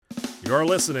You're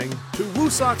listening to Woo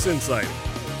Sox Insider,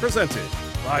 presented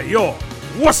by your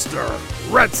Worcester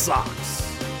Red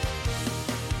Sox.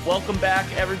 Welcome back,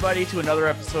 everybody, to another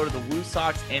episode of the Woo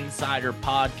Sox Insider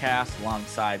podcast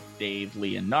alongside Dave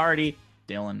Leonardi,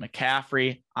 Dylan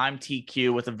McCaffrey. I'm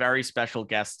TQ with a very special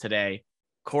guest today,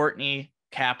 Courtney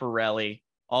Capparelle.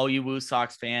 All you Woo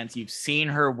Sox fans, you've seen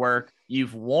her work,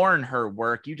 you've worn her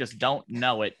work, you just don't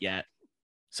know it yet.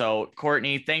 So,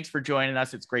 Courtney, thanks for joining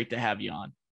us. It's great to have you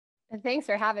on. Thanks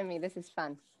for having me. This is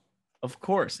fun. Of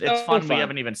course. It's fun. We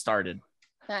haven't even started.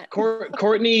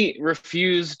 Courtney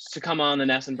refused to come on the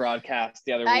Nesson broadcast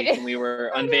the other week when we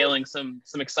were unveiling some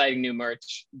exciting new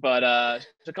merch. But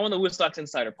to come on the Woo Sox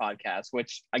Insider podcast,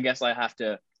 which I guess I'll have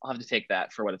to take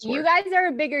that for what it's worth. You guys are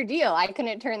a bigger deal. I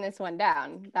couldn't turn this one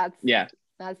down. That's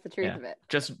the truth of it.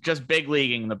 Just big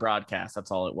leaguing the broadcast. That's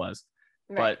all it was.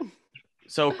 Right. But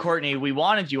so, Courtney, we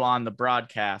wanted you on the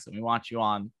broadcast and we want you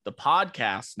on the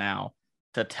podcast now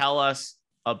to tell us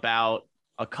about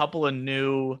a couple of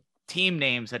new team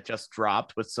names that just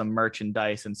dropped with some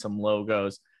merchandise and some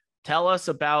logos. Tell us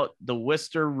about the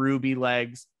Worcester Ruby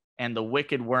Legs and the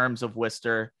Wicked Worms of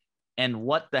Worcester and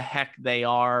what the heck they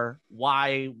are,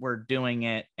 why we're doing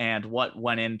it, and what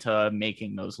went into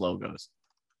making those logos.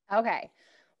 Okay.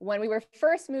 When we were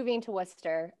first moving to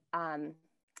Worcester,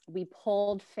 we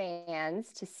polled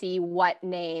fans to see what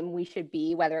name we should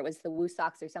be, whether it was the Woo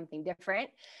Sox or something different.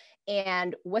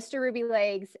 And Worcester Ruby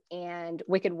Legs and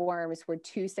Wicked Worms were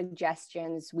two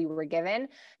suggestions we were given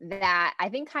that I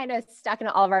think kind of stuck in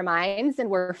all of our minds and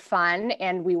were fun.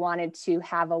 And we wanted to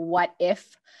have a what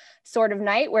if sort of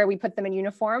night where we put them in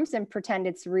uniforms and pretend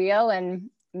it's real and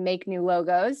make new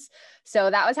logos. So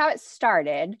that was how it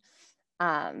started.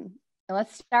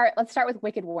 Let's start with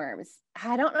Wicked Worms.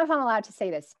 I don't know if I'm allowed to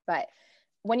say this, but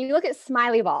when you look at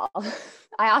Smiley Ball,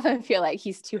 I often feel like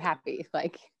he's too happy.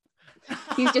 Like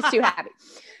he's just too happy.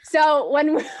 So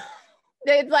when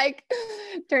it's like,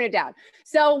 turn it down.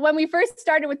 So when we first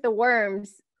started with the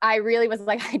worms, I really was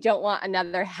like, I don't want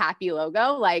another happy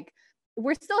logo. Like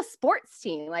we're still a sports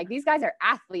team. Like these guys are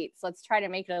athletes. Let's try to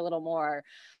make it a little more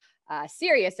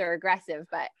serious or aggressive.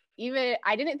 But even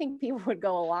I didn't think people would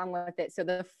go along with it. So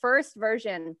the first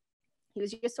version, he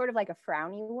was just sort of like a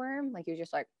frowny worm. Like he was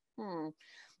just like,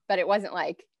 but it wasn't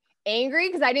like angry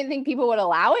because I didn't think people would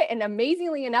allow it. And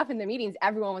amazingly enough, in the meetings,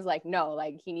 everyone was like, no,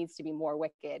 like he needs to be more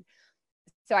wicked.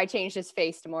 So I changed his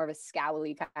face to more of a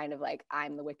scowly kind of like,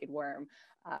 I'm the wicked worm.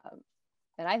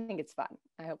 And I think it's fun.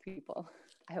 I hope people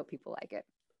like it.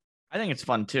 I think it's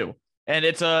fun too. And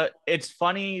it's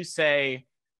funny you say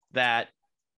that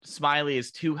Smiley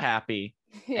is too happy.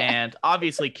 Yeah. And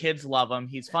obviously kids love him.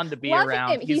 He's fun to be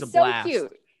around. He's a blast. So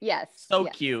cute. Yes. So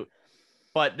cute.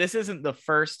 But this isn't the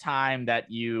first time that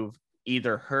you've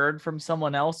either heard from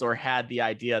someone else or had the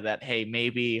idea that, hey,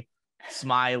 maybe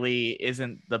Smiley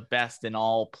isn't the best in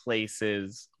all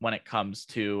places when it comes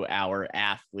to our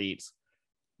athletes.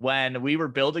 When we were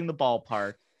building the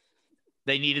ballpark,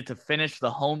 they needed to finish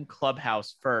the home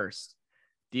clubhouse first.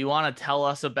 Do you want to tell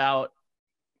us about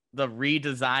the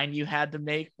redesign you had to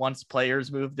make once players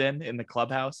moved in the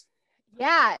clubhouse?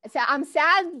 Yeah. So I'm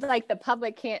sad, like the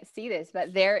public can't see this,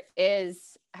 but there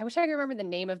is, I wish I could remember the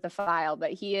name of the file,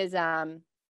 but he's a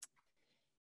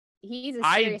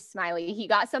serious Smiley. He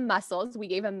got some muscles. We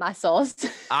gave him muscles.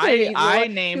 I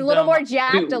named a little him, more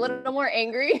jacked, a little more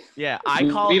angry. Yeah. I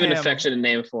call we him have an affectionate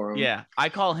name for him. Yeah. I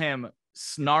call him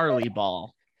Snarly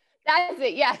Ball. That's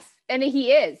it. Yes. And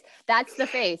he is, that's the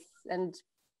face. And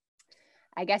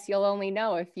I guess you'll only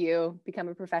know if you become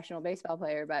a professional baseball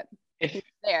player, but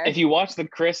if you watch the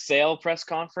Chris Sale press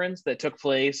conference that took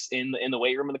place in the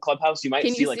weight room of the clubhouse, you might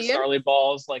see like Snarly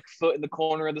Ball's like foot in the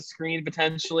corner of the screen,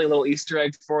 potentially a little Easter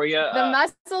egg for you. The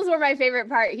muscles were my favorite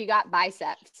part. He got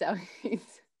biceps, so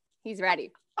he's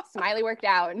ready. Smiley worked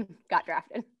out and got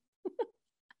drafted.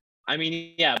 I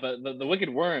mean, yeah, but the Wicked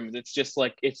Worms, it's just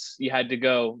like you had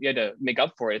to make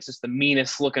up for it. It's just the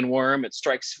meanest looking worm. It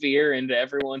strikes fear into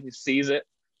everyone who sees it.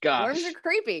 Gosh. Worms are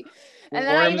creepy. And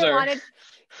then I even wanted,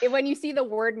 when you see the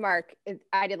word mark,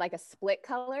 I did like a split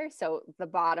color. So the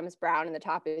bottom is brown and the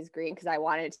top is green because I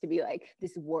wanted it to be like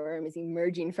this worm is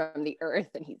emerging from the earth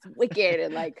and he's wicked.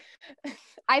 And like,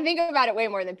 I think about it way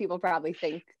more than people probably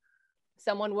think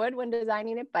someone would when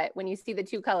designing it. But when you see the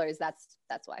two colors, that's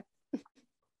why.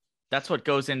 That's what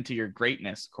goes into your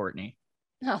greatness, Courtney.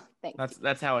 Oh, thanks.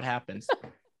 That's how it happens.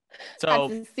 So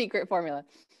that's the secret formula.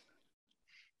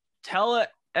 Tell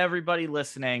everybody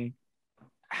listening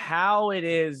how it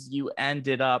is you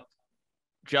ended up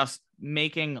just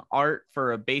making art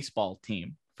for a baseball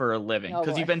team for a living,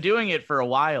 because you've been doing it for a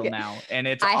while now, and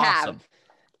it's awesome.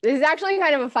 This is actually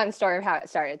kind of a fun story of how it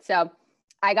started. So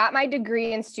I got my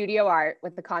degree in studio art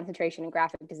with the concentration in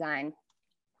graphic design.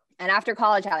 And after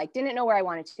college, I didn't know where I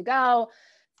wanted to go,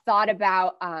 thought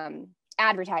about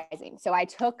advertising. So I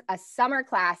took a summer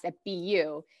class at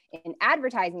BU in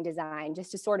advertising design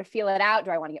just to sort of feel it out.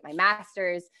 Do I want to get my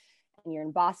master's? And you're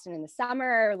in Boston in the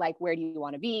summer, where do you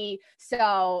want to be?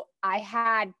 So I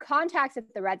had contacts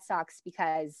at the Red Sox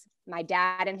because my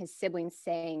dad and his siblings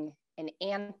sang an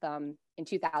anthem in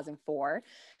 2004.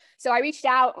 So I reached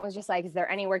out and was just is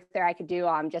there any work there I could do?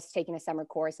 I'm just taking a summer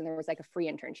course, and there was a free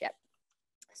internship.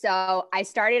 So I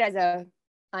started as a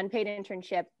unpaid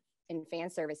internship in fan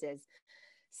services,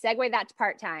 segued that to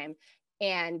part-time.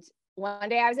 And one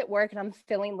day I was at work and I'm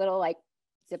filling little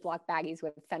Ziploc baggies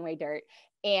with Fenway dirt,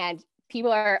 and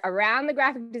people are around the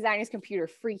graphic designer's computer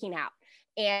freaking out.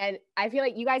 And I feel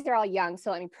like you guys are all young.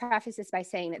 So let me preface this by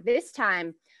saying that this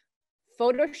time,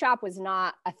 Photoshop was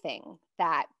not a thing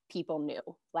that people knew.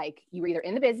 You were either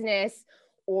in the business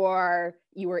or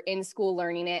you were in school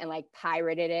learning it and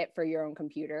pirated it for your own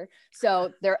computer.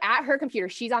 So they're at her computer.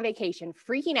 She's on vacation,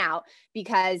 freaking out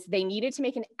because they needed to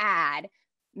make an ad.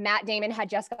 Matt Damon had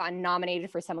just gotten nominated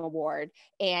for some award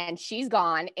and she's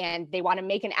gone, and they want to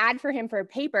make an ad for him for a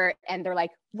paper. And they're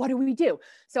like, what do we do?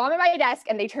 So I'm at my desk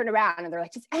and they turn around and they're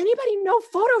like, does anybody know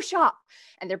Photoshop?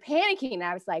 And they're panicking. And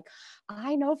I was like,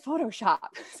 I know Photoshop.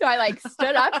 So I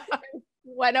stood up,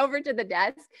 went over to the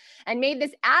desk and made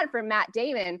this ad for Matt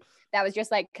Damon that was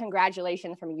just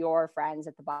congratulations from your friends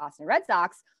at the Boston Red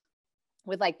Sox,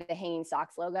 with the hanging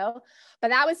socks logo. But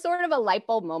that was sort of a light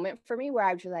bulb moment for me where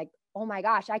I was just oh my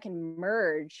gosh, I can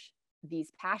merge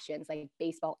these passions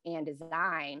baseball and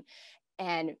design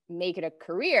and make it a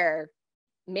career,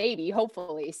 maybe,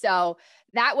 hopefully. So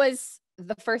that was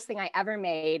the first thing I ever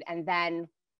made. And then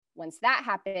once that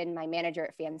happened, my manager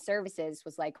at Fan Services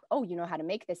was like, oh, you know how to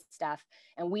make this stuff.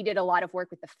 And we did a lot of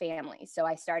work with the family. So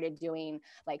I started doing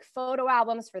photo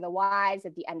albums for the wives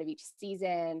at the end of each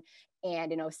season.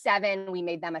 And in 2007, we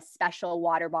made them a special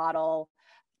water bottle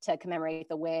to commemorate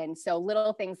the win. So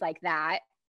little things like that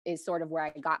is sort of where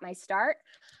I got my start.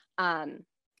 And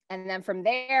then from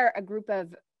there, a group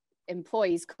of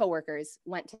employees, coworkers,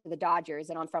 went to the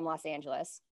Dodgers, and I'm from Los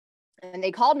Angeles. And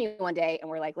they called me one day and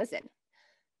were like, listen,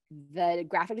 the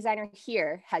graphic designer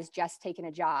here has just taken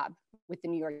a job with the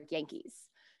New York Yankees.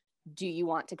 Do you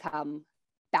want to come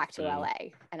back to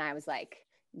LA? And I was like,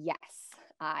 yes,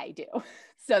 I do.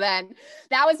 So then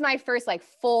that was my first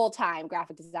full-time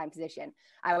graphic design position.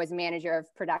 I was manager of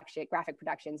graphic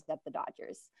productions at the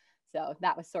Dodgers. So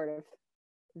that was sort of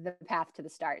the path to the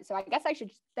start. So I guess I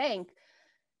should thank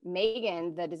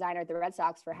Megan, the designer at the Red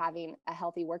Sox, for having a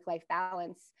healthy work-life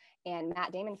balance, and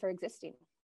Matt Damon for existing.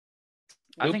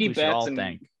 I think we should all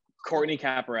thank Courtney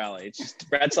Capparelle. It's just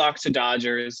Red Sox to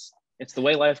Dodgers. It's the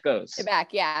way life goes. To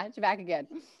back again.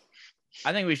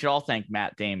 I think we should all thank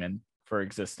Matt Damon for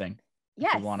existing.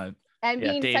 Yes. And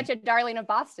being such a darling of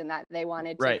Boston that they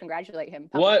wanted to congratulate him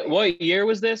publicly. What year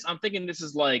was this? I'm thinking this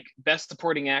is Best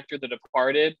Supporting Actor, The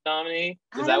Departed nominee.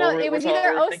 Is that what it was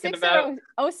either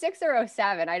 06 or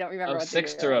 07. I don't remember.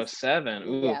 06 or 07.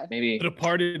 Ooh, yeah. Maybe. The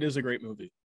Departed is a great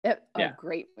movie.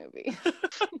 Great movie.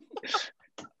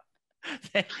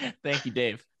 Thank you,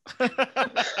 Dave.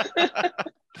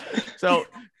 So,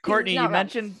 Courtney, you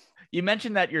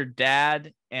mentioned that your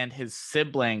dad and his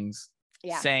siblings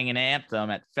sang an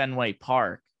anthem at Fenway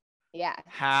Park. Yeah.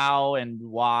 How and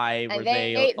why were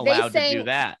they allowed to do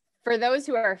that? For those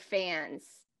who are fans,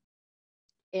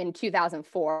 in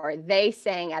 2004, they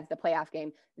sang at the playoff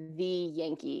game, the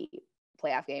Yankee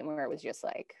playoff game, where it was just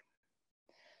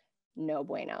no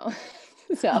bueno.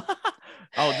 So.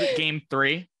 Game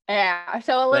 3. Yeah.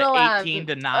 So a little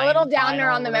 18-9. A little downer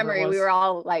on the memory. We were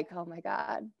all oh my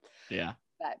God. Yeah.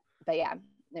 But yeah,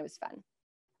 it was fun.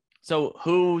 So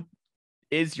who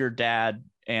is your dad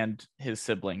and his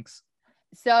siblings?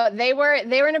 So they were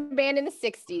in a band in the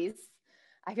 60s.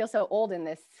 I feel so old in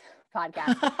this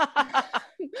podcast.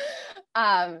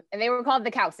 And they were called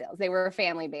the Cowsills. They were a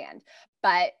family band.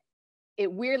 But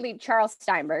it weirdly, Charles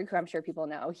Steinberg, who I'm sure people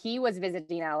know, he was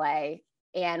visiting LA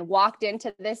and walked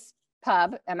into this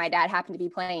pub, and my dad happened to be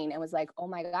playing, and was like, oh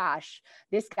my gosh,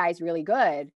 this guy's really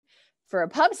good for a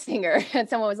pub singer. And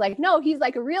someone was like, no, he's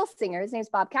a real singer. His name's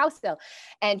Bob Cowsill.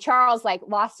 And Charles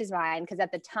lost his mind, because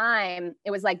at the time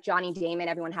it was Johnny Damon.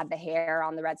 Everyone had the hair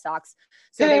on the Red Sox.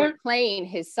 So they were playing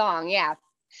his song. Yeah.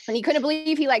 And he couldn't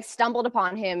believe he stumbled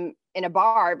upon him in a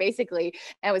bar, basically.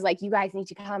 And was like, you guys need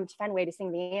to come to Fenway to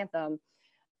sing the anthem.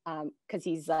 Because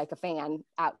he's a fan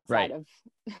outside of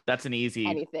that's an easy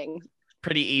anything.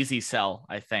 Pretty easy sell,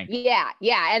 I think. Yeah.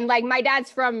 And my dad's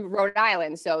from Rhode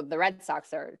Island. So the Red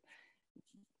Sox are,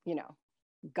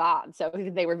 God. So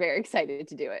they were very excited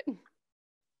to do it.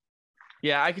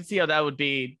 Yeah, I could see how that would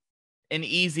be an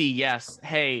easy yes.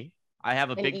 Hey, I have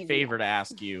a big favor to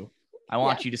ask you. I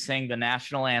want you to sing the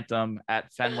national anthem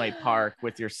at Fenway Park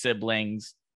with your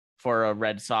siblings for a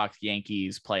Red Sox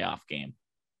Yankees playoff game.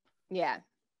 Yeah,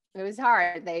 it was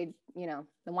hard. They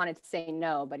wanted to say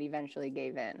no, but eventually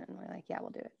gave in, and we're like, yeah, we'll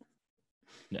do it.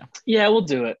 Yeah, we'll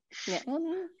do it. Yeah,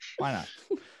 why not?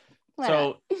 Why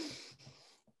So, not?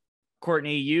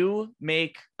 Courtney, you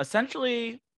make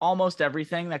essentially almost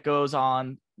everything that goes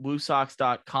on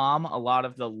WooSox.com. A lot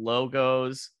of the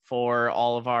logos for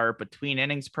all of our between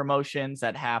innings promotions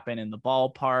that happen in the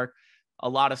ballpark, a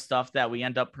lot of stuff that we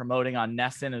end up promoting on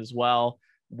Nesson as well.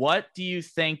 What do you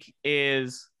think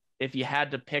is, if you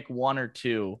had to pick one or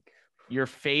two, your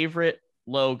favorite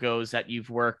logos that you've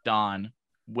worked on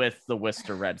with the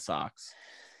Worcester Red Sox?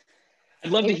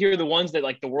 I'd love to hear the ones that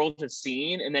like the world has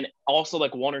seen, and then also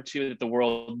like one or two that the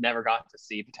world never got to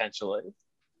see potentially.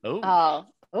 Oh,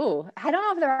 I don't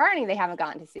know if there are any they haven't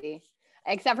gotten to see,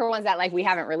 except for ones that like we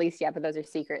haven't released yet, but those are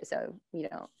secret, so you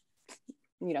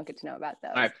don't get to know about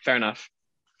those. All right, fair enough.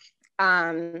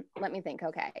 Let me think.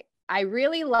 Okay, I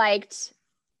really liked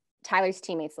Tyler's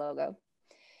Teammates logo,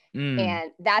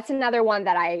 and that's another one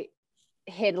that I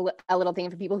hid a little thing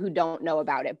for people who don't know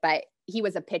about it, but he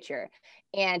was a pitcher,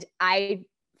 and I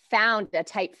found a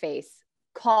typeface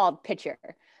called Pitcher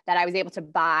that I was able to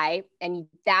buy, and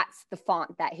that's the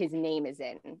font that his name is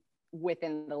in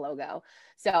within the logo.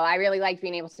 So I really liked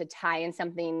being able to tie in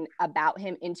something about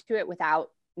him into it without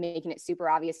making it super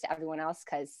obvious to everyone else,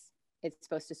 because it's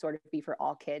supposed to sort of be for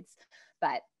all kids.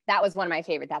 But that was one of my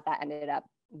favorite that ended up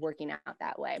working out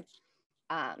that way.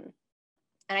 And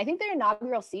I think their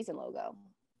inaugural season logo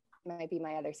might be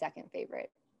my other second favorite,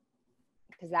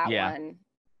 because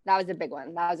that was a big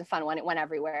one. That was a fun one. It went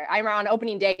everywhere. I remember on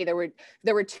opening day,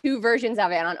 there were two versions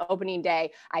of it. And on opening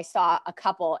day, I saw a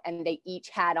couple and they each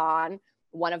had on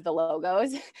one of the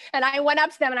logos. And I went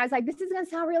up to them and I was like, this is going to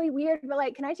sound really weird, but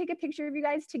like, can I take a picture of you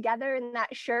guys together in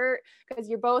that shirt? Because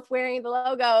you're both wearing the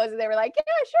logos. And they were like, yeah,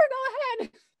 sure, go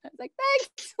ahead. I was like,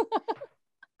 thanks.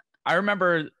 I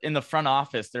remember in the front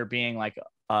office, there being like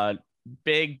a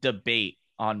big debate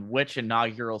on which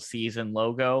inaugural season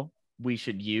logo we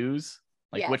should use.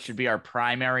 Like, which should be our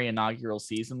primary inaugural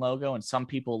season logo. And some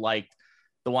people liked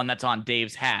the one that's on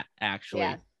Dave's hat, actually.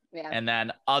 Yeah. And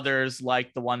then others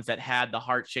liked the ones that had the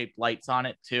heart-shaped lights on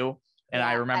it, too. And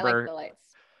I remember, I like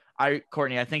the lights.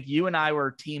 Courtney, I think you and I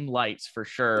were team lights for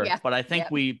sure. Yeah. But I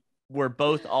think we were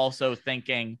both also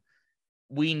thinking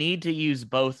we need to use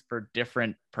both for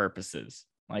different purposes.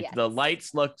 Like the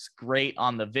lights looks great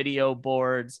on the video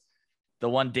boards. The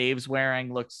one Dave's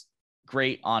wearing looks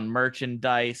great on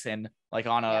merchandise and like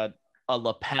on a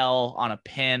lapel, on a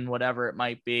pin, whatever it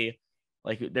might be.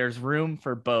 Like there's room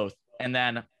for both. And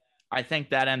then I think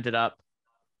that ended up,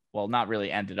 well, not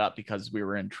really ended up, because we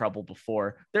were in trouble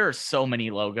before. There are so many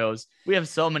logos. We have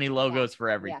so many logos for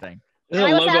everything.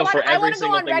 There's a logo for every I want to go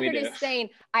single on thing we record do. as saying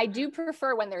I do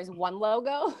prefer when there's one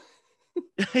logo.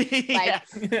 Like,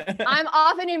 I'm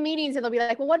often in meetings and they'll be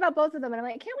like, well, what about both of them? And I'm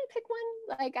like, can't we pick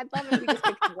one? Like, I'd love it if we just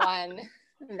picked one.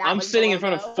 I'm sitting in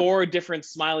front of 4 different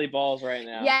smiley balls right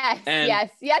now.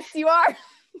 Yes, you are.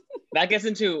 That gets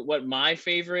into what my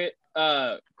favorite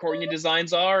Courtney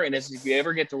designs are. And if you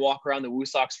ever get to walk around the Woo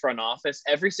Sox front office,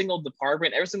 every single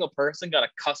department, every single person got a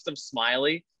custom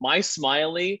smiley. My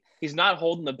smiley, he's not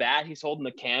holding the bat, he's holding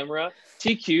the camera.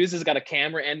 TQ's has got a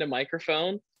camera and a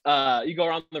microphone. You go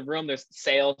around the room, there's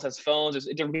sales, has phones, there's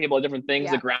different people with different things.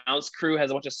 The grounds crew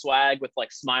has a bunch of swag with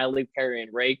like smiley carrying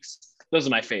rakes. Those are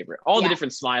my favorite. All the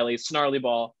different smileys, snarly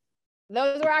ball.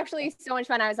 Those were actually so much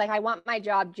fun. I was like, I want my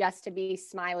job just to be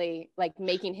Smiley, like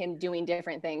making him doing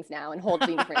different things now and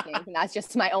holding different things. And that's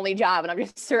just my only job. And I'm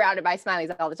just surrounded by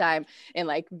Smileys all the time in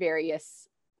like various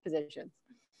positions.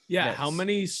 Yeah. Yes. How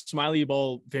many smiley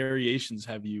ball variations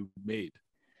have you made?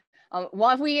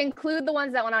 Well, if we include the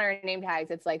ones that went on our name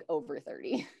tags, it's like over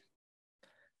 30.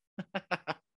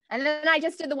 And then I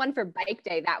just did the one for Bike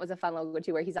Day. That was a fun logo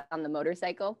too, where he's on the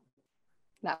motorcycle.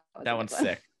 That one's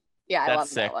sick. Yeah, I love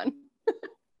sick. that one.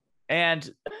 And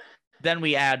then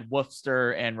we add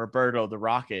Woofster and Roberto the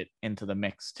Rocket into the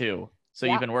mix too. So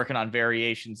you've been working on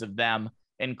variations of them,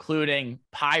 including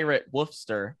Pirate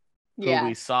Woofster, who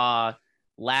we saw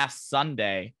last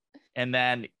Sunday. And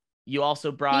then you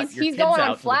also brought your kids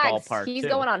out to the ballpark. He's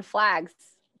going on flags,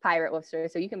 Pirate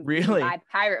Woofster. So you can buy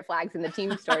pirate flags in the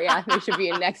team store. Yeah, they should be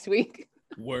in next week.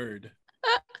 Word.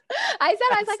 I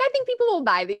was like, I think people will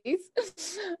buy these.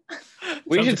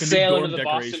 We should sail into the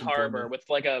Boston Harbor with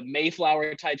like a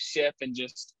Mayflower type ship and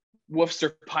just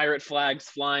Woofster pirate flags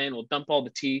flying. We'll dump all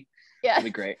the tea. Yeah. That'd be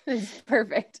great. It's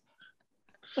perfect.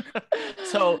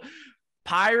 So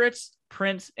Pirates,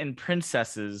 Prince, and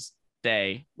Princesses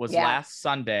Day was last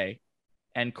Sunday.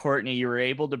 And Courtney, you were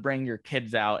able to bring your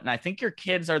kids out. And I think your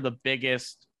kids are the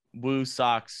biggest Woo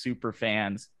Sox super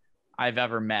fans I've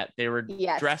ever met. They were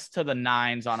dressed to the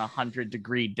nines on a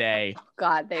 100-degree day. Oh,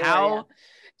 God, they were. Yeah.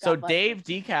 So Dave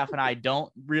Decaf and I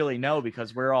don't really know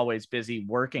because we're always busy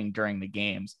working during the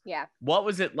games. Yeah. What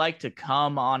was it like to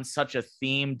come on such a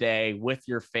theme day with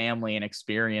your family and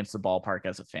experience the ballpark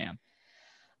as a fan?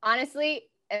 Honestly,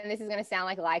 and this is going to sound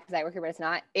like a lie because I work here, but it's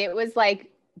not. It was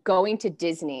like going to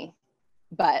Disney,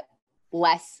 but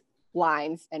less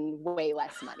lines and way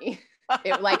less money.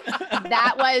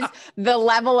 That was the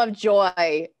level of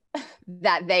joy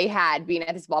that they had being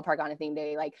at this ballpark on a theme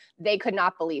day. Like, they could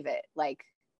not believe it. Like,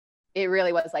 it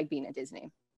really was like being at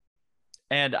Disney.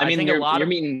 And I think you're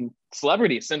meeting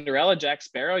celebrities, Cinderella, Jack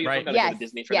Sparrow. You don't got to go to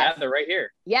Disney for that. They're right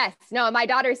here. Yes. No, my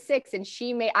daughter's 6 and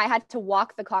I had to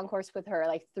walk the concourse with her.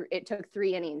 Like it took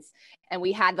 3 innings and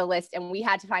we had the list and we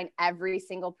had to find every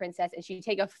single princess and she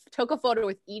took a photo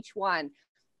with each one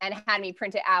and had me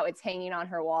print it out. It's hanging on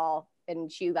her wall and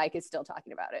she is still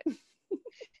talking about it.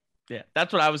 Yeah,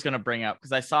 that's what I was going to bring up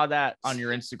because I saw that on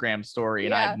your Instagram story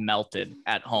and I melted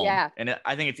at home. Yeah. And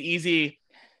I think it's easy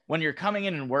when you're coming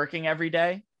in and working every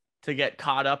day to get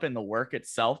caught up in the work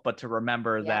itself, but to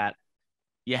remember that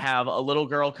you have a little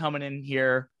girl coming in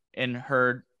here in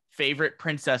her favorite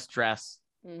princess dress,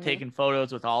 taking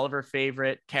photos with all of her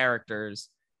favorite characters,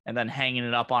 and then hanging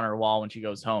it up on her wall when she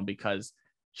goes home because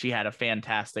she had a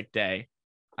fantastic day.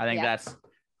 I think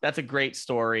that's a great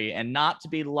story and not to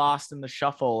be lost in the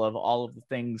shuffle of all of the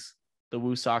things the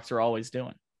Woo Sox are always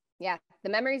doing. Yeah, the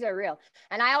memories are real.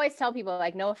 And I always tell people,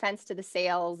 like, no offense to the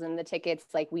sales and the tickets,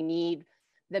 like, we need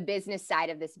the business side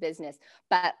of this business.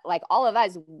 But like all of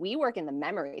us, we work in the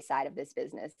memory side of this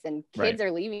business and kids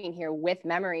are leaving here with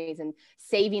memories and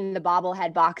saving the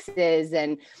bobblehead boxes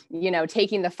and,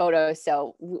 taking the photos.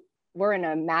 So we're in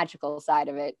a magical side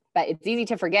of it, but it's easy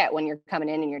to forget when you're coming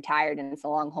in and you're tired and it's a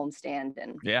long homestand.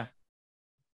 And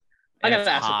I got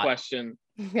to ask a question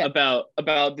about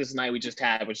this night we just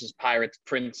had, which is Pirates,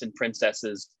 Prince, and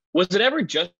Princesses. Was it ever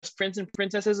just Prince and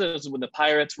Princesses? Or was it when the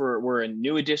Pirates were a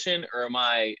new edition, or am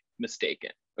I mistaken?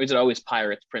 Or is it always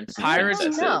Pirates, Prince, and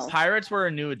Princesses? No. Pirates were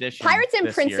a new edition. Pirates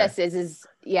and Princesses is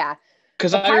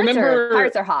because I remember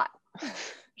Pirates are hot.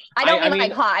 I don't mean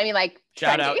like hot. I mean like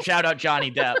shout out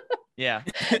Johnny Depp. Yeah.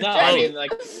 No, I mean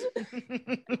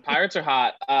like Pirates are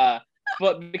hot.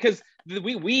 But because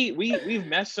we've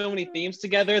meshed so many themes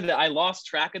together that I lost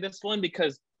track of this one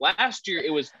because last year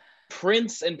it was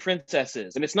Prince and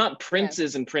Princesses, and it's not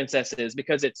Princes and Princesses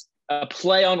because it's a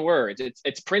play on words.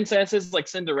 It's princesses like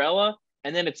Cinderella,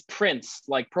 and then it's Prince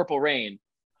like Purple Rain.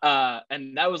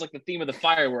 And that was like the theme of the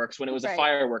fireworks when it was a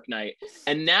firework night.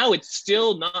 And now it's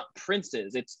still not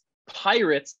princes. It's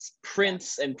Pirates,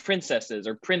 Prince, and Princesses,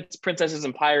 or Princesses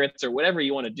and Pirates, or whatever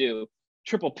you want to do.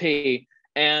 Triple P.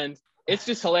 And it's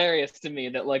just hilarious to me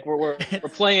that like we're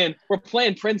playing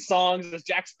Prince songs as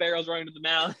Jack Sparrow's running to the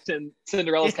mound and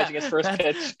Cinderella's catching his first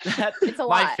pitch. It's a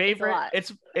lot.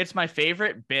 It's my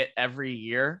favorite bit every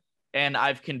year. And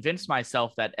I've convinced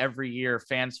myself that every year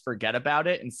fans forget about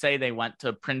it and say they went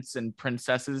to Prince and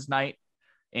Princesses night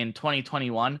in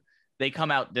 2021. They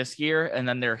come out this year and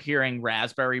then they're hearing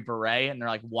Raspberry Beret and they're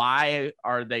like, why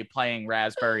are they playing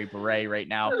Raspberry Beret right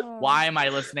now? Why am I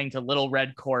listening to Little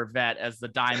Red Corvette as the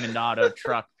Diamond Auto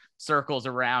truck circles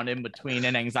around in between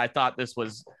innings? I thought this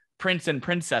was Prince and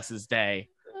Princesses Day,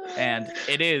 and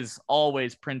it is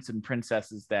always Prince and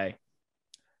Princesses Day.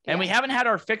 And we haven't had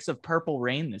our fix of Purple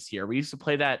Rain this year. We used to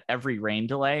play that every rain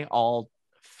delay, all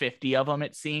 50 of them,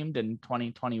 it seemed, in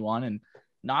 2021. And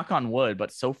knock on wood,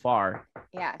 but so far.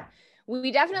 Yeah.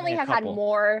 We definitely have had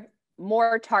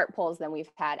more tarp pulls than we've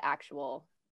had actual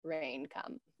rain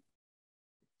come.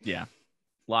 Yeah.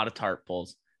 A lot of tarp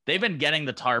pulls. They've been getting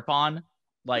the tarp on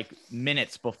like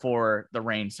minutes before the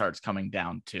rain starts coming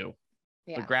down too.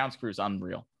 Yeah. The ground crew's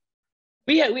unreal.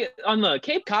 We on the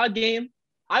Cape Cod game,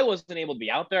 I wasn't able to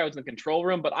be out there. I was in the control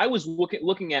room, but I was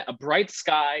looking at a bright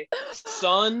sky,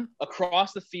 sun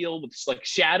across the field with like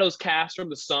shadows cast from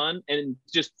the sun and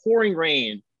just pouring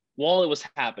rain while it was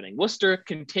happening. Worcester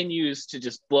continues to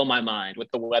just blow my mind with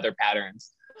the weather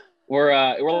patterns. We're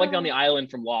like on the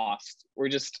island from Lost.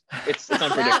 It's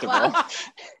unpredictable.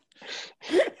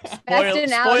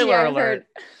 Spoiler alert.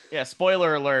 Yeah,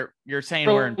 spoiler alert. You're saying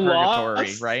we're in purgatory,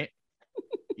 Lost? Right?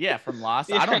 Yeah, from Lost.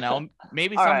 Yeah. I don't know.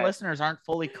 Maybe some listeners aren't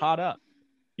fully caught up.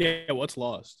 Yeah, what's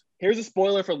Lost? Here's a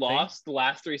spoiler for Lost. The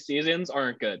last 3 seasons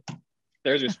aren't good.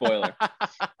 There's your spoiler.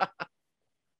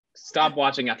 Stop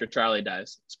watching after Charlie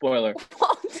dies. Spoiler.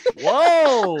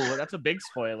 Whoa, that's a big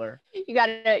spoiler. You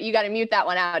gotta mute that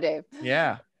one out, Dave.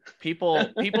 Yeah. People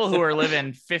who are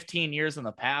living 15 years in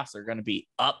the past are going to be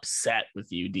upset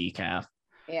with you, Decaf.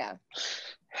 Yeah.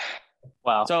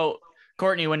 Wow. So,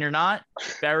 Courtney, when you're not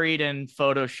buried in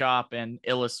Photoshop and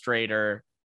Illustrator,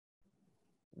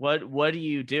 what do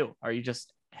you do? Are you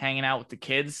just hanging out with the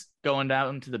kids, going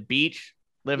down to the beach,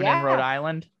 living in Rhode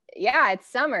Island? Yeah, it's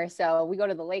summer, so we go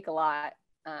to the lake a lot.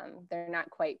 They're not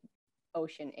quite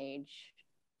ocean age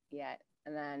yet.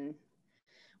 And then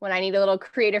when I need a little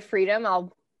creative freedom,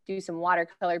 I'll do some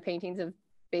watercolor paintings of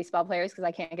baseball players because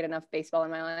I can't get enough baseball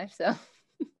in my life. So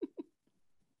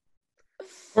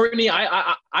Courtney,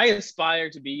 I aspire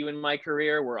to be you in my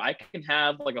career where I can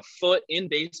have like a foot in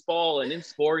baseball and in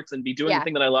sports and be doing the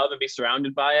thing that I love and be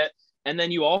surrounded by it. And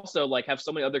then you also like have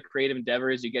so many other creative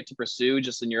endeavors you get to pursue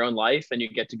just in your own life, and you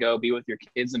get to go be with your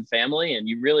kids and family. And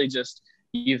you really just,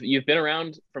 you've been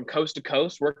around from coast to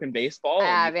coast working baseball.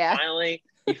 And finally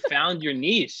you found your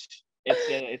niche.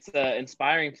 It's an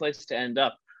inspiring place to end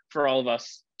up for all of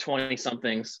us 20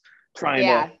 somethings trying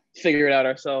to figure it out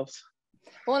ourselves.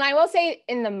 Well, and I will say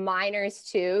in the minors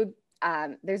too,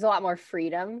 there's a lot more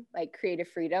freedom, like creative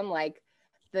freedom, like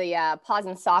the Paws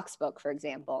and Socks book, for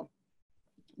example.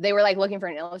 They were like looking for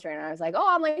an illustrator, and I was like, oh,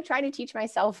 I'm like trying to teach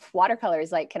myself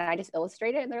watercolors. Like, can I just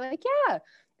illustrate it? And they're like, yeah,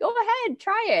 go ahead,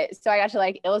 try it. So I got to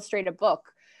like illustrate a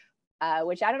book,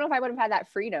 which I don't know if I would have had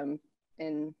that freedom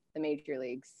in the major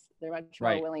leagues. They're much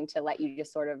more willing to let you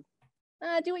just sort of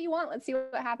do what you want. Let's see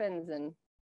what happens and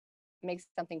make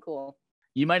something cool.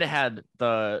 You might have had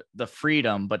the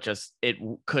freedom, but just it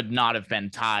could not have been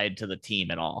tied to the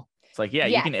team at all. It's like, you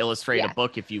can illustrate a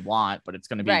book if you want, but it's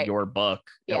going to be your book,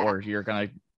 or you're going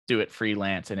to do it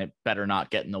freelance, and it better not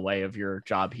get in the way of your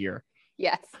job here.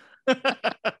 Yes.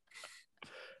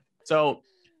 So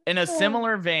in a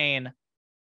similar vein,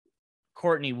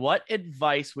 Courtney, what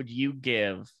advice would you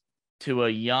give to a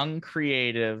young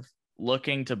creative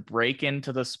looking to break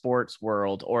into the sports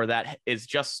world, or that is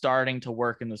just starting to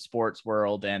work in the sports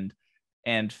world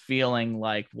and feeling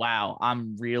like, wow,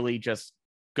 I'm really just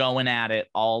going at it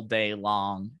all day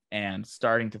long and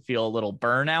starting to feel a little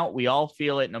burnout? We all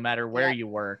feel it no matter where you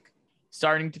work.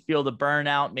 Starting to feel the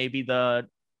burnout, maybe the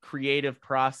creative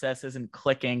process isn't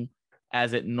clicking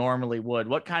as it normally would.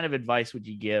 What kind of advice would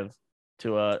you give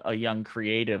to a young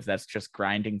creative that's just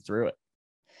grinding through it?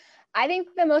 I think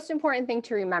the most important thing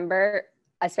to remember,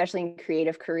 especially in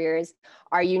creative careers,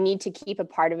 are you need to keep a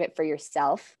part of it for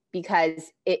yourself, because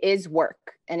it is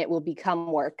work and it will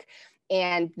become work.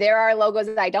 And there are logos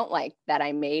that I don't like that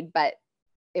I made, but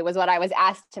it was what I was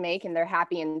asked to make, and they're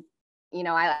happy. And, you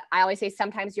know, I always say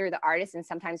sometimes you're the artist and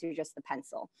sometimes you're just the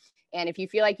pencil. And if you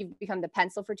feel like you've become the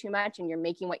pencil for too much and you're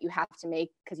making what you have to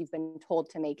make because you've been told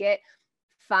to make it,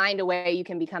 find a way you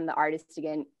can become the artist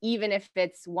again. Even if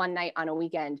it's one night on a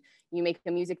weekend, you make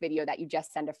a music video that you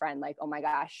just send a friend, like, oh my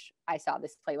gosh, I saw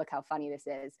this play, look how funny this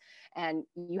is. And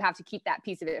you have to keep that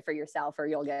piece of it for yourself, or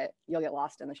you'll get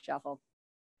lost in the shuffle.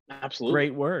 Absolutely.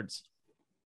 Great words.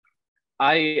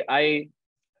 I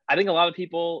think a lot of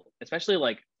people, especially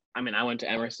like, I mean, I went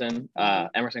to Emerson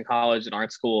College and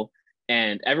art school,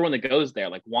 and everyone that goes there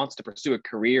like wants to pursue a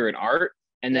career in art.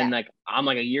 And then like, I'm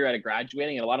like a year out of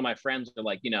graduating, and a lot of my friends are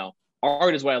like, you know,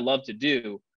 art is what I love to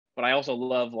do, but I also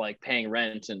love like paying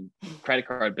rent and credit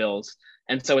card bills.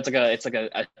 And so it's like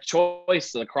a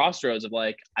choice, a crossroads of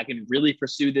like, I can really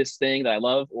pursue this thing that I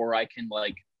love, or I can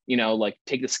like, you know, like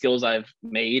take the skills I've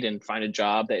made and find a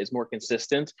job that is more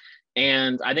consistent.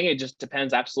 And I think it just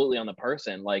depends absolutely on the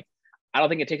person. Like, I don't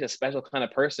think it takes a special kind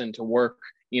of person to work,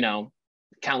 you know,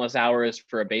 countless hours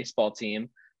for a baseball team.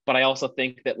 But I also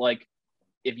think that like,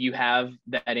 if you have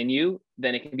that in you,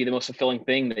 then it can be the most fulfilling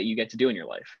thing that you get to do in your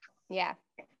life. Yeah.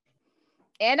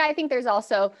 And I think there's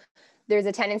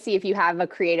a tendency, if you have a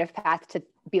creative path, to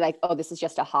be like, oh, this is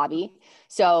just a hobby.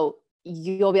 So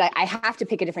you'll be like, I have to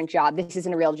pick a different job. This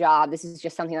isn't a real job. This is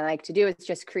just something I like to do. It's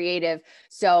just creative.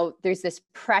 So there's this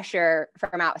pressure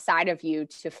from outside of you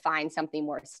to find something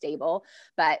more stable.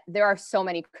 But there are so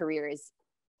many careers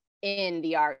in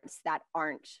the arts that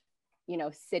aren't, you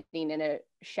know, sitting in a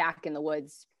shack in the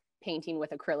woods, painting with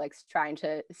acrylics, trying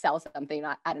to sell something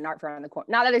at an art fair on the corner.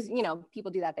 Not that there's, you know,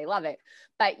 people do that, they love it,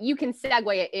 but you can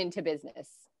segue it into business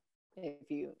if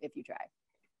you try.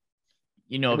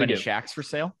 You know of any shacks for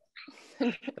sale?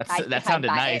 That sounded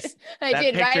nice. I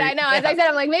did, right? I know. As I said,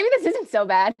 I'm like, maybe this isn't so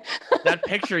bad. That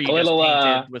picture you just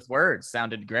painted with words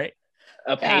sounded great.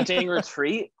 A painting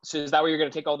retreat? So is that where you're going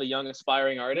to take all the young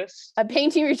aspiring artists? A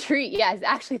painting retreat. Yes,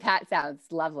 actually, that sounds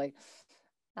lovely.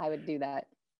 I would do that.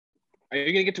 Are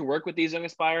you gonna get to work with these young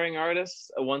aspiring artists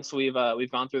once we've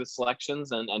gone through the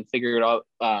selections and figured out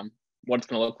what it's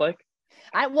gonna look like?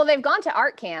 Well, they've gone to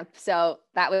art camp, so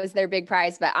that was their big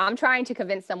prize. But I'm trying to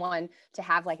convince someone to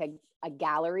have like a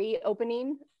gallery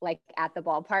opening, like at the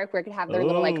ballpark, where it could have their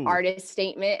little like artist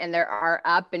statement and their art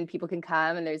up, and people can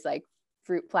come, and there's like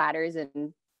fruit platters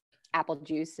and apple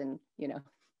juice, and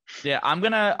Yeah, I'm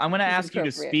gonna ask you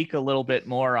to speak a little bit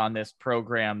more on this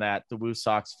program that the Woo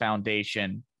Sox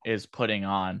Foundation is putting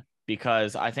on,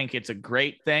 because I think it's a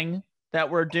great thing that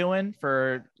we're doing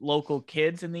for local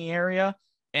kids in the area.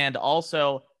 And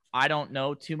also, I don't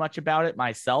know too much about it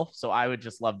myself, so I would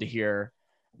just love to hear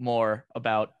more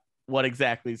about what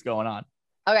exactly is going on.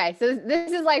 Okay, so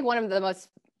this is like one of the most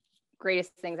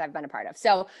greatest things I've been a part of.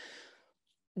 So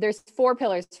there's 4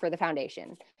 pillars for the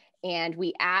foundation. And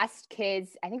we asked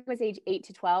kids, I think it was age 8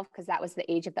 to 12, because that was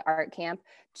the age of the art camp,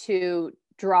 to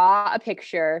draw a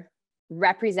picture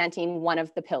representing one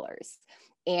of the pillars.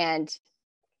 And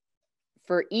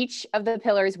for each of the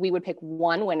pillars, we would pick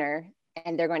one winner,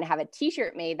 and they're going to have a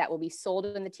t-shirt made that will be sold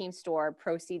in the team store,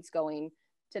 proceeds going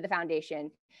to the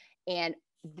foundation. And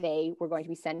they were going to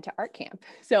be sent to art camp.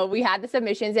 So we had the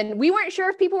submissions, and we weren't sure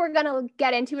if people were going to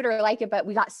get into it or like it, but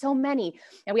we got so many,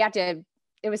 and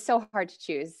it was so hard to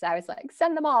choose. I was like,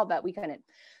 send them all, but we couldn't.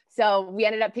 So we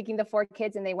ended up picking the 4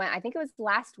 kids, and they went, I think it was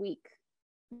last week,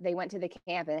 they went to the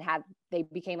camp and they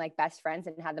became like best friends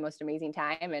and had the most amazing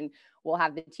time. And we'll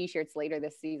have the t-shirts later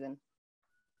this season.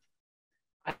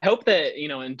 I hope that,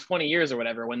 in 20 years or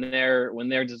whatever, when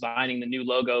they're designing the new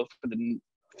logo for the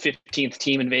 15th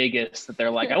team in Vegas, that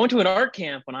they're like, I went to an art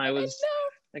camp when I was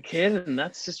a kid, and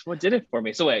that's just what did it for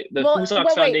me. So wait, the Woo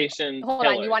Sox Foundation. Hold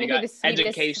on, you want to hear the sweetest?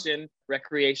 Education,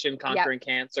 recreation, conquering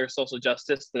cancer, social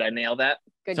justice. Did I nail that?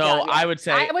 Good job. I would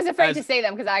say I was afraid to say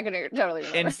them because I couldn't totally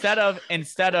remember.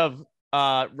 Instead of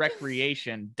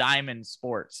recreation, diamond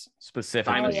sports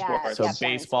specifically. Diamond sports. So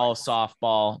baseball,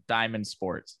 softball, diamond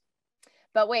sports.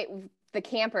 But wait, the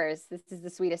campers, this is the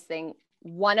sweetest thing.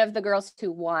 One of the girls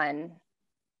who won,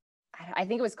 I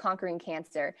think it was Conquering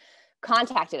Cancer,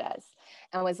 contacted us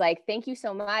and was like, thank you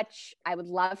so much. I would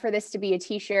love for this to be a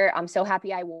t-shirt. I'm so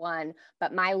happy I won,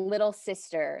 but my little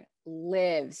sister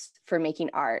lives for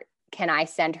making art. Can I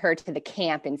send her to the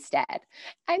camp instead?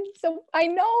 And so I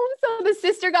know, so the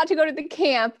sister got to go to the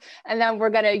camp, and then we're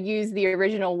going to use the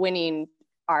original winning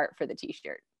art for the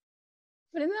t-shirt.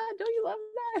 But don't you love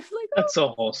that? Like, that's so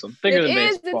wholesome. Bigger than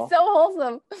baseball. It's so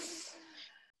wholesome.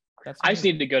 I just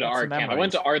need to go to art camp. I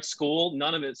went to art school.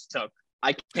 None of it stuck.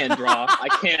 I can't draw. I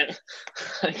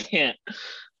can't.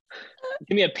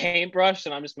 Give me a paintbrush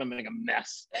and I'm just gonna make a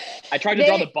mess. I tried to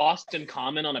draw the Boston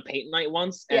Common on a paint night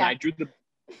once, and I drew the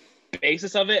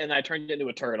basis of it, and I turned it into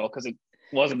a turtle because it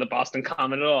wasn't the Boston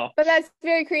Common at all. But that's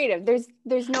very creative.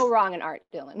 There's no wrong in art,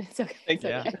 Dylan. It's okay. It's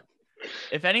okay.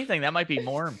 If anything, that might be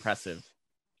more impressive.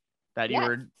 That you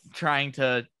were trying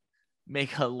to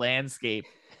make a landscape.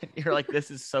 You're like,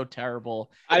 this is so terrible.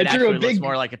 I drew a big looks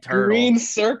more like a turtle. Green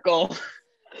circle.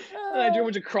 And I drew a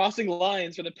bunch of crossing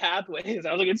lines for the pathways.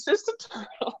 I was like, it's just a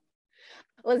turtle.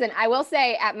 Listen, I will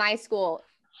say at my school,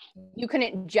 you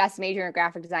couldn't just major in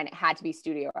graphic design. It had to be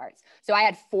studio arts. So I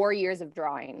had 4 years of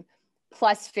drawing,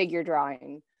 plus figure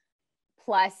drawing,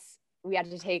 plus we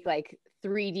had to take like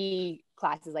 3D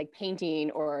classes like painting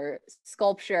or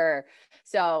sculpture.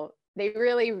 So they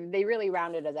really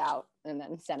rounded us out and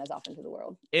then sent us off into the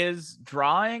world. Is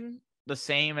drawing the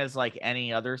same as like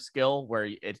any other skill where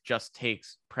it just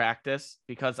takes practice?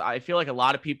 Because I feel like a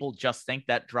lot of people just think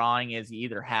that drawing is you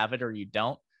either have it or you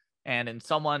don't. And in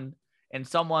someone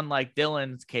like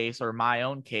Dylan's case or my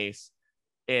own case,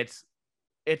 it's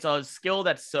a skill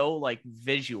that's so like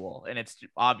visual, and it's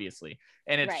obviously,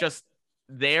 and it's just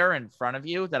there in front of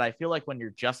you, that I feel like when you're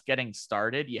just getting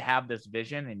started, you have this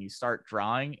vision and you start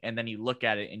drawing, and then you look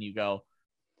at it and you go,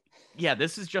 yeah,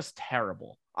 this is just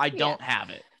terrible. I don't have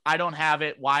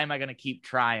it. Why am I going to keep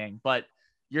trying? But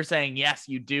you're saying, yes,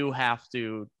 you do have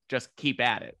to just keep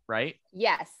at it, right?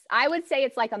 Yes. I would say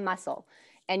it's like a muscle,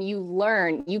 and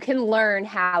you can learn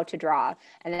how to draw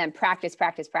and then practice.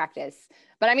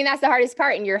 But I mean, that's the hardest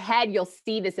part. In your head, you'll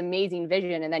see this amazing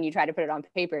vision, and then you try to put it on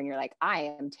paper and you're like,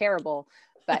 I am terrible.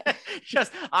 But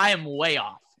I am way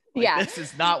off. This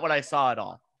is not what I saw at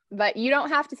all. But you don't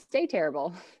have to stay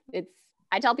terrible.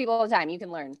 I tell people all the time, you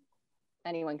can learn.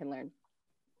 Anyone can learn.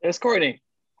 It's Courtney.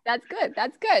 That's good.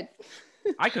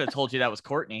 I could have told you that was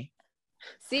Courtney.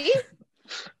 See?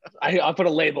 I'll put a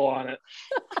label on it.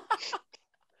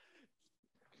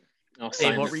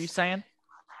 Dave, what were you saying?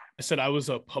 I said I was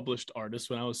a published artist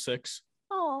when I was 6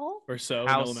 or so in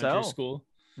elementary school.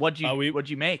 What'd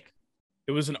you make?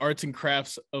 It was an arts and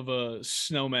crafts of a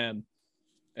snowman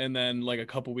And then like a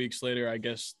couple weeks later, I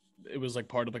guess it was like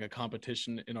part of like a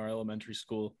competition in our elementary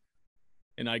school.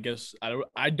 And I guess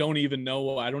I don't even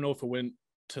know. I don't know if it went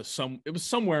to it was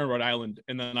somewhere in Rhode Island.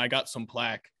 And then I got some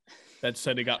plaque that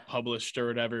said it got published or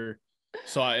whatever.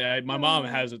 So my mom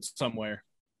has it somewhere,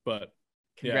 but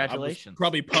congratulations. Yeah,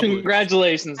 probably published.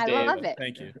 Congratulations, Dave. I love it.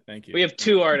 Thank you. We have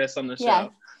 2 artists on the show. Yeah.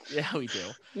 Yeah, we do.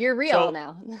 You're real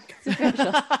now. It's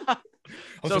official. I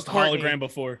was just a hologram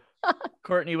before.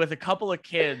 Courtney, with a couple of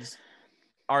kids,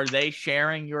 are they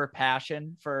sharing your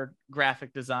passion for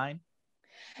graphic design?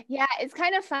 Yeah, it's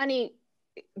kind of funny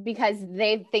because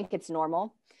they think it's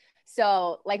normal.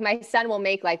 So like my son will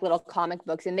make like little comic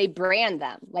books and they brand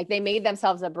them. Like they made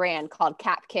themselves a brand called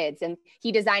Cap Kids, and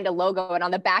he designed a logo, and on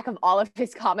the back of all of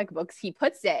his comic books, he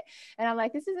puts it. And I'm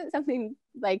like, this isn't something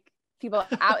like people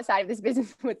outside of this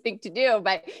business would think to do,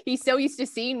 but he's so used to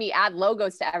seeing me add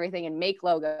logos to everything and make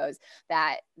logos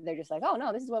that they're just like, oh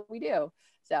no, this is what we do.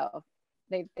 So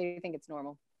they think it's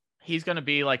normal. He's going to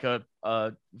be like a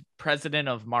president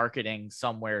of marketing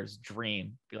somewhere's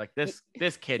dream. Be like, this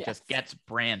kid just gets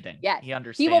branding. Yeah. He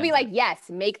understands. He will be like, yes,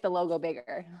 make the logo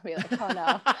bigger. I'll be like, oh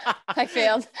no, I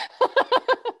failed.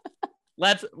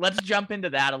 Let's jump into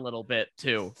that a little bit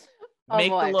too. Make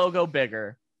the logo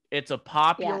bigger. It's a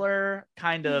popular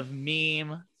kind of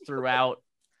meme throughout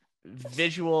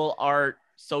visual art,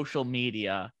 social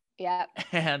media. Yeah.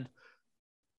 And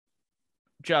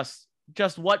just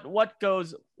what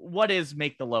is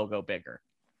make the logo bigger?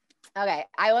 Okay.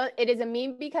 It is a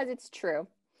meme because it's true.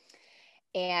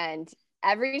 And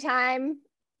every time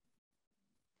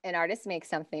an artist makes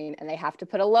something and they have to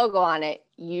put a logo on it,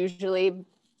 usually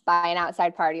by an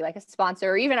outside party, like a sponsor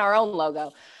or even our own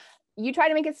logo, you try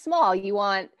to make it small. You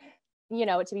want,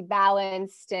 it to be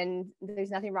balanced, and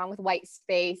there's nothing wrong with white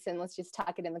space, and let's just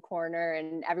tuck it in the corner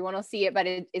and everyone will see it, but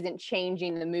it isn't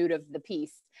changing the mood of the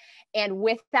piece. And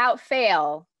without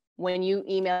fail, when you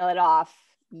email it off,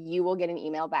 you will get an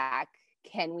email back.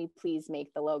 Can we please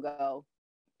make the logo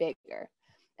bigger?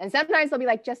 And sometimes they'll be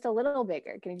like, just a little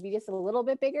bigger. Can it be just a little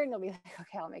bit bigger? And they'll be like,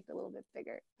 okay, I'll make it a little bit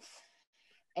bigger.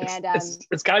 And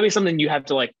it's got to be something you have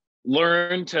to like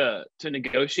learn to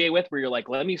negotiate with, where you're like,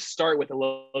 let me start with a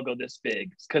logo this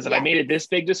big, because if I made it this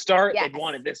big to start, they'd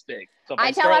want it this big. So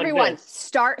I tell everyone,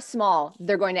 start small.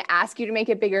 They're going to ask you to make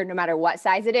it bigger no matter what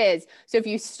size it is. So if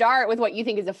you start with what you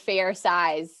think is a fair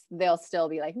size, they'll still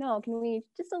be like, no, can we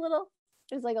just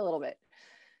like a little bit.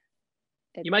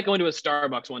 You might go into a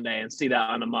Starbucks one day and see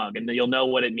that on a mug, and you'll know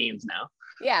what it means now.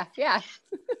 Yeah.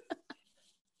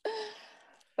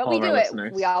 But we do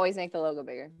it. We always make the logo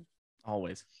bigger.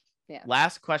 Always. Yeah.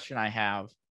 Last question I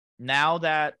have. Now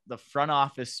that the front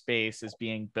office space is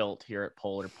being built here at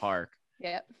Polar Park,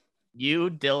 yep, you,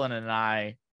 Dylan, and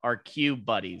I are cube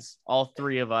buddies, all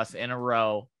 3 of us in a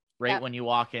row, right when you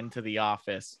walk into the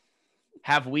office.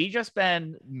 Have we just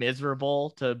been miserable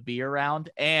to be around?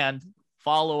 And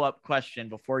follow-up question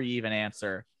before you even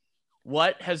answer.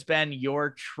 What has been your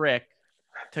trick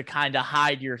to kind of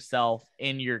hide yourself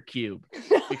in your cube?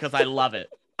 Because I love it.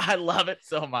 I love it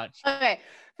so much. Okay.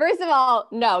 First of all,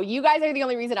 no, you guys are the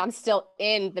only reason I'm still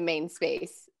in the main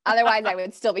space. Otherwise, I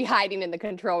would still be hiding in the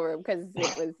control room because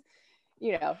it was,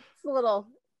 it's a little,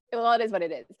 well, it is what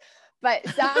it is. But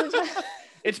sometimes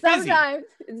it's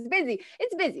busy.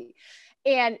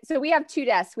 And so we have 2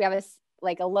 desks. We have a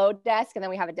low desk, and then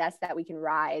we have a desk that we can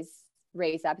raise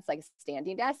up. It's like a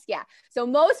standing desk. Yeah. So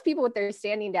most people with their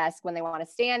standing desk, when they want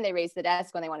to stand, they raise the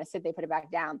desk. When they want to sit, they put it back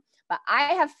down. But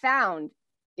I have found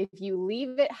if you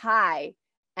leave it high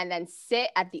and then sit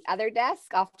at the other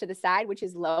desk off to the side, which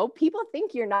is low, people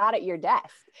think you're not at your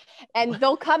desk. And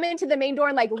they'll come into the main door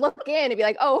and like look in and be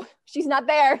like, oh, she's not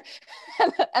there,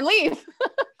 and leave.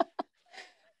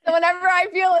 So whenever I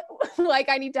feel like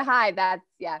I need to hide, I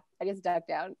just duck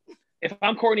down. If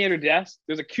I'm Courtney at her desk,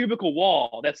 there's a cubicle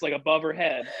wall that's like above her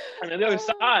head. And on the other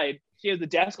side, she has the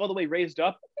desk all the way raised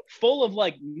up, full of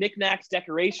like knickknacks,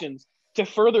 decorations to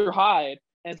further hide.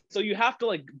 And so you have to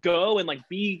like go and like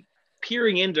be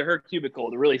peering into her cubicle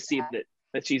to really see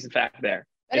that she's in fact there.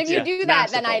 But if you do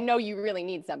that, then I know you really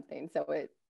need something. So it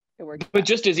works. But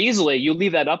just as easily, you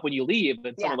leave that up when you leave,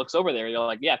 and someone looks over there, you're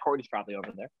like, yeah, Courtney's probably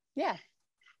over there. Yeah.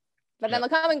 But then they'll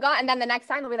come and gone, and then the next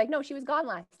time they'll be like, no, she was gone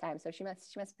last time, so she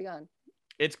must be gone.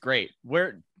 It's great.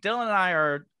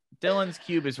 Dylan's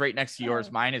cube is right next to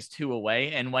yours. Mine is 2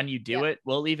 away, and when you do it,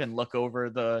 we'll even look over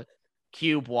the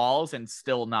cube walls and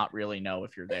still not really know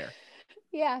if you're there.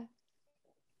 Yeah.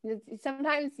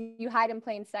 Sometimes you hide in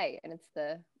plain sight, and it's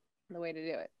the way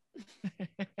to do it.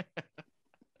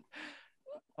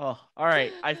 Oh, all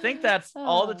right. I think that's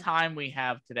all the time we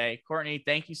have today. Courtney,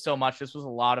 thank you so much. This was a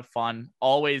lot of fun.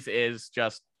 Always is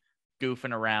just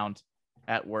goofing around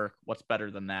at work. What's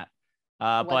better than that?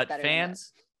 What's But better than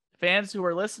fans who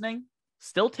are listening,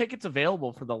 still tickets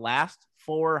available for the last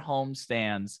 4 home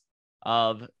stands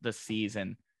of the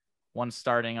season. One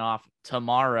starting off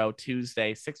tomorrow,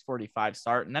 Tuesday, 6:45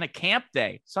 start, and then a camp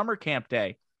day, summer camp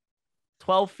day,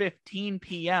 12:15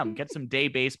 p.m. Get some day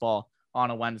baseball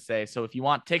on a Wednesday. So if you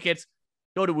want tickets,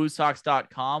 go to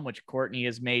woosox.com, which Courtney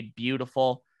has made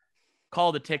beautiful.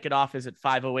 Call the ticket office at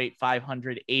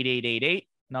 508-500-8888.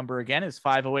 Number again is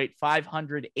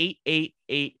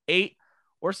 508-500-8888.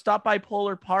 Or stop by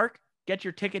Polar Park. Get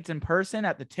your tickets in person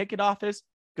at the ticket office.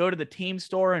 Go to the team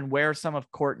store and wear some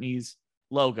of Courtney's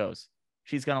logos.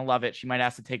 She's going to love it. She might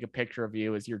ask to take a picture of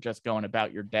you as you're just going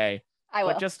about your day. I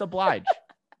will. But just oblige.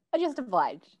 I just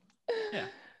oblige. Yeah.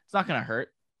 It's not going to hurt.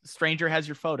 A stranger has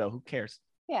your photo. Who cares?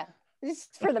 Yeah.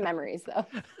 Just for the memories, though.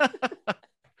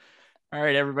 All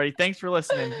right, everybody. Thanks for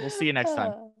listening. We'll see you next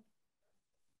time.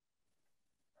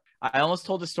 I almost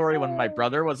told a story when my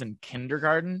brother was in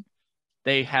kindergarten.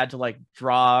 They had to like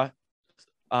draw.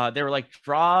 They were like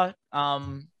draw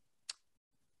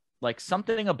like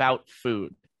something about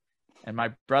food, and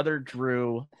my brother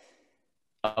drew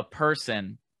a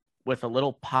person with a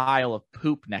little pile of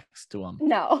poop next to him.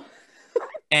 No.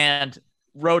 And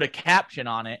wrote a caption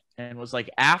on it and was like,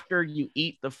 after you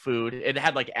eat the food, it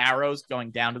had like arrows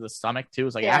going down to the stomach too. It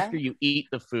was like, after you eat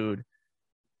the food,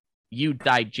 you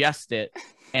digest it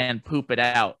and poop it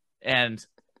out. And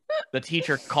the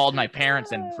teacher called my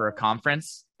parents in for a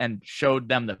conference and showed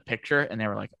them the picture, and they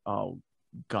were like, oh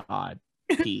God,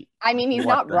 Pete. I mean, he's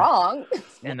not wrong.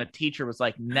 And the teacher was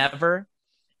like, never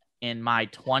in my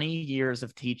 20 years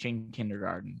of teaching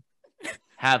kindergarten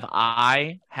have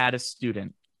I had a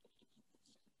student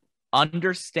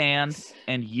understand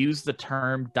and use the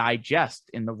term digest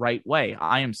in the right way.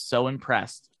 I am so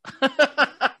impressed.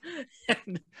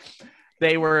 And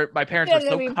my parents were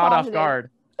so caught off guard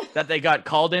that they got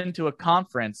called into a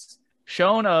conference,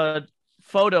 shown a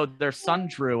photo their son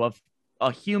drew of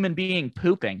a human being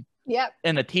pooping. Yep.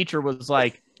 And the teacher was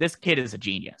like, this kid is a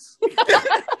genius.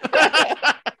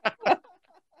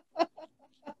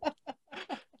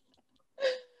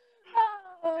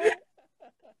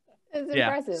 It's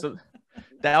impressive. So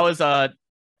that was a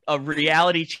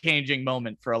reality changing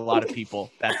moment for a lot of people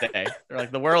that day. They're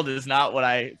like, the world is not what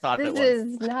I thought it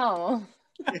was. No.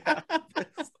 Yeah.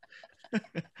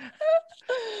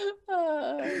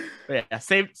 Yeah,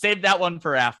 save that one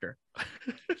for after.